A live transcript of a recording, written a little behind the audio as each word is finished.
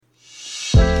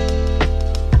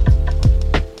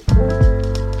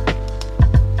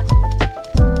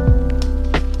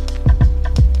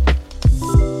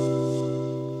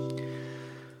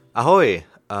Ahoj,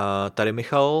 tady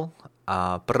Michal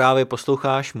a právě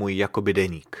posloucháš můj jakoby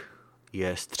deník.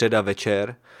 Je středa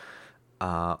večer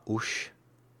a už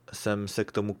jsem se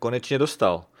k tomu konečně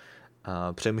dostal.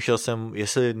 Přemýšlel jsem,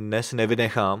 jestli dnes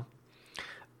nevynechám.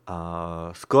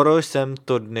 Skoro jsem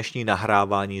to dnešní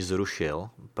nahrávání zrušil,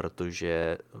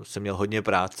 protože jsem měl hodně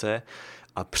práce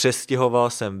a přestěhoval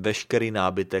jsem veškerý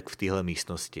nábytek v téhle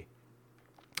místnosti.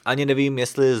 Ani nevím,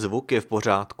 jestli zvuk je v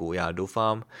pořádku. Já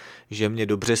doufám, že mě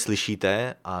dobře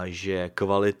slyšíte a že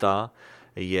kvalita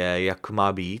je jak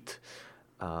má být.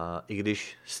 I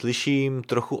když slyším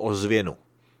trochu ozvěnu.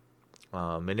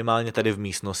 Minimálně tady v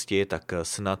místnosti, tak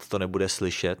snad to nebude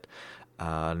slyšet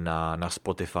na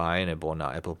Spotify nebo na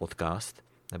Apple Podcast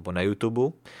nebo na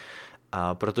YouTube.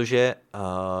 Protože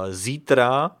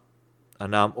zítra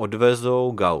nám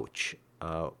odvezou gauč.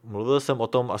 Mluvil jsem o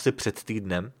tom asi před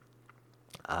týdnem,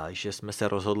 že jsme se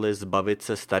rozhodli zbavit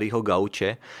se starého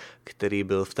gauče, který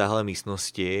byl v téhle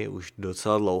místnosti už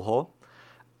docela dlouho.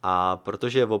 A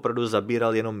protože opravdu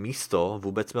zabíral jenom místo,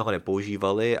 vůbec jsme ho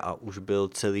nepoužívali a už byl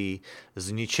celý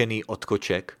zničený od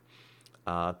koček,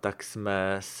 tak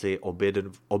jsme si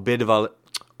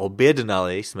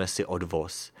objednali jsme si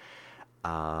odvoz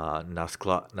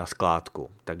na skládku.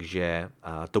 Takže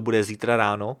to bude zítra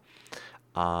ráno,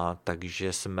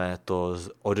 takže jsme to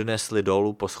odnesli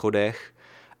dolů po schodech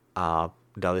a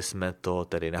dali jsme to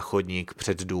tedy na chodník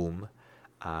před dům,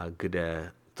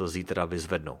 kde to zítra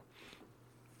vyzvednou.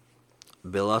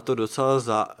 Byla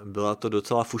to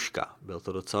docela fuška, byl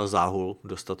to docela záhul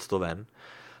dostat to ven,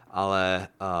 ale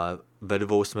ve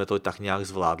dvou jsme to tak nějak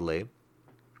zvládli.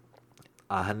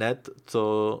 A hned,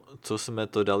 co jsme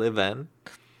to dali ven,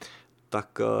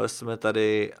 tak jsme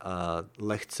tady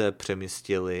lehce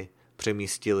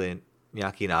přemístili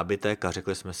nějaký nábytek a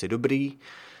řekli jsme si dobrý,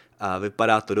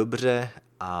 vypadá to dobře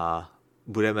a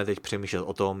budeme teď přemýšlet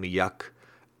o tom,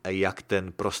 jak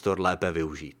ten prostor lépe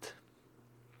využít.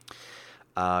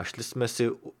 A šli jsme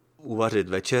si uvařit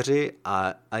večeři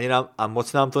a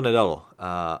moc nám to nedalo.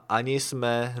 Ani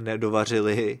jsme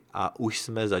nedovařili a už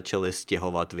jsme začali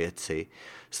stěhovat věci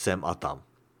sem a tam.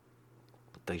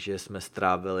 Takže jsme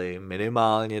strávili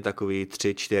minimálně takový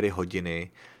 3-4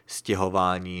 hodiny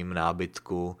stěhováním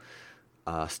nábytku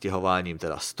a stěhováním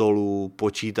teda stolů,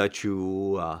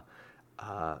 počítačů a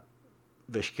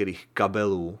veškerých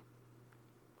kabelů.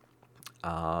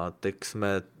 A teď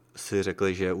jsme si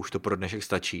řekli, že už to pro dnešek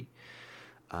stačí.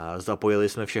 Zapojili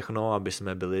jsme všechno, aby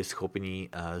jsme byli schopni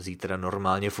zítra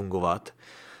normálně fungovat,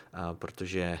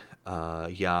 protože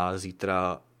já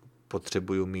zítra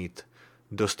potřebuju mít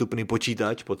dostupný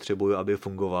počítač, potřebuju, aby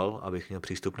fungoval, abych měl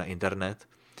přístup na internet.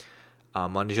 A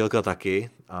manželka taky,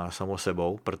 samo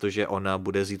sebou, protože ona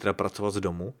bude zítra pracovat z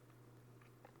domu.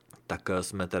 Tak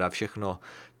jsme teda všechno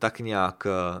tak nějak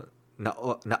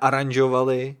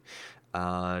naaranžovali,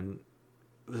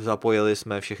 zapojili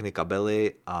jsme všechny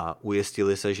kabely a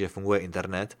ujistili se, že funguje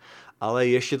internet, ale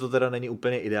ještě to teda není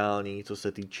úplně ideální, co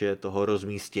se týče toho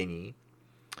rozmístění.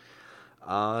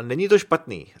 A není to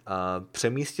špatný.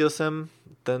 Přemístil jsem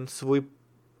ten svůj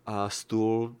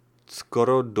stůl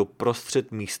skoro do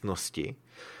prostřed místnosti,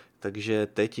 takže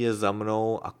teď je za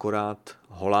mnou akorát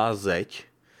holá zeď,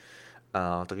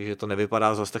 takže to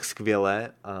nevypadá zase tak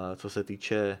skvěle, co se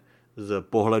týče z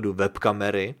pohledu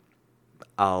webkamery,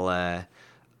 ale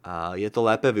je to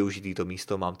lépe využitý to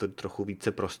místo, mám to trochu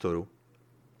více prostoru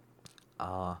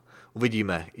a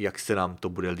uvidíme, jak se nám to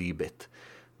bude líbit.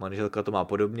 Manželka to má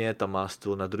podobně, tam má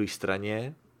stůl na druhé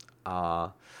straně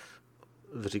a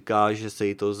říká, že se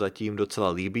jí to zatím docela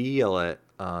líbí, ale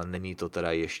není to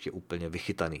teda ještě úplně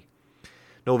vychytaný.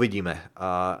 No uvidíme.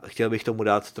 Chtěl bych tomu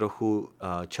dát trochu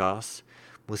čas,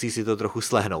 musí si to trochu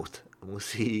slehnout.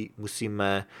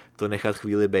 Musíme to nechat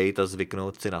chvíli bejt a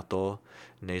zvyknout si na to,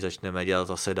 než začneme dělat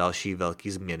zase další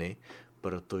velké změny,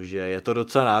 protože je to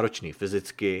docela náročný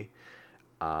fyzicky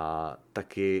a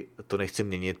taky to nechci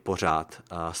měnit pořád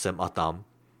sem a tam.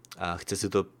 Chci si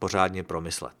to pořádně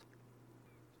promyslet.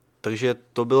 Takže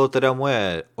to bylo teda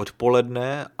moje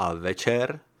odpoledne a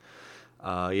večer.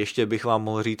 Ještě bych vám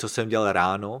mohl říct, co jsem dělal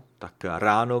ráno. Tak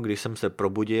ráno, když jsem se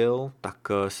probudil, tak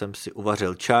jsem si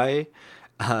uvařil čaj,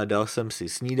 dal jsem si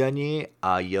snídani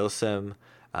a jel jsem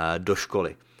do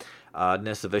školy. A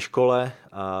dnes ve škole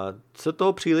se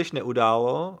toho příliš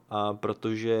neudálo,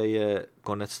 protože je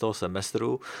konec toho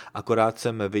semestru, akorát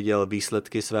jsem viděl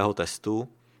výsledky svého testu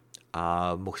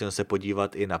a mohl jsem se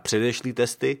podívat i na předešlý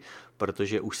testy,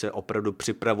 protože už se opravdu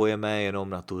připravujeme jenom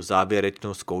na tu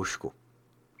závěrečnou zkoušku.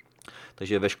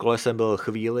 Takže ve škole jsem byl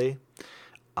chvíli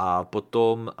a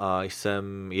potom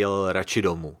jsem jel radši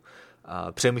domů.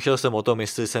 Přemýšlel jsem o tom,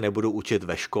 jestli se nebudu učit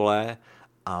ve škole,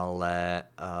 ale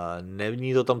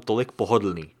není to tam tolik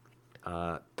pohodlný.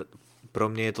 Pro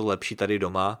mě je to lepší tady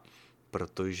doma,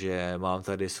 protože mám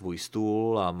tady svůj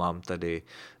stůl a mám tady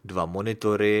 2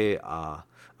 monitory a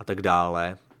tak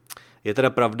dále. Je teda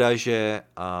pravda, že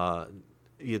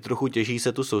je trochu těžší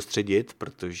se tu soustředit,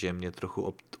 protože mě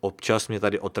trochu občas mě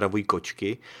tady otravují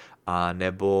kočky, a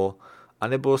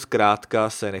nebo zkrátka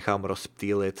se nechám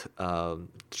rozptýlit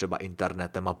třeba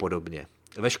internetem a podobně.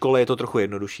 Ve škole je to trochu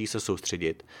jednodušší se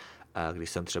soustředit, když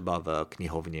jsem třeba v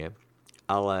knihovně,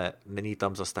 ale není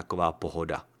tam zas taková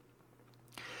pohoda.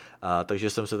 Takže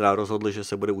jsem se teda rozhodl, že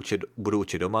se budu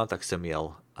učit doma, tak jsem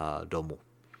jel domů.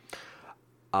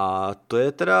 A to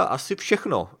je teda asi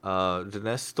všechno.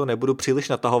 Dnes to nebudu příliš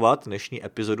natahovat, dnešní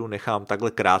epizodu nechám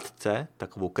takhle krátce,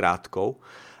 takovou krátkou,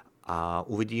 a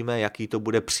uvidíme, jaký to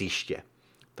bude příště.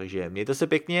 Takže mějte se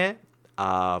pěkně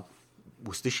a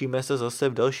uslyšíme se zase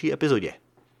v další epizodě.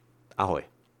 Ahoj.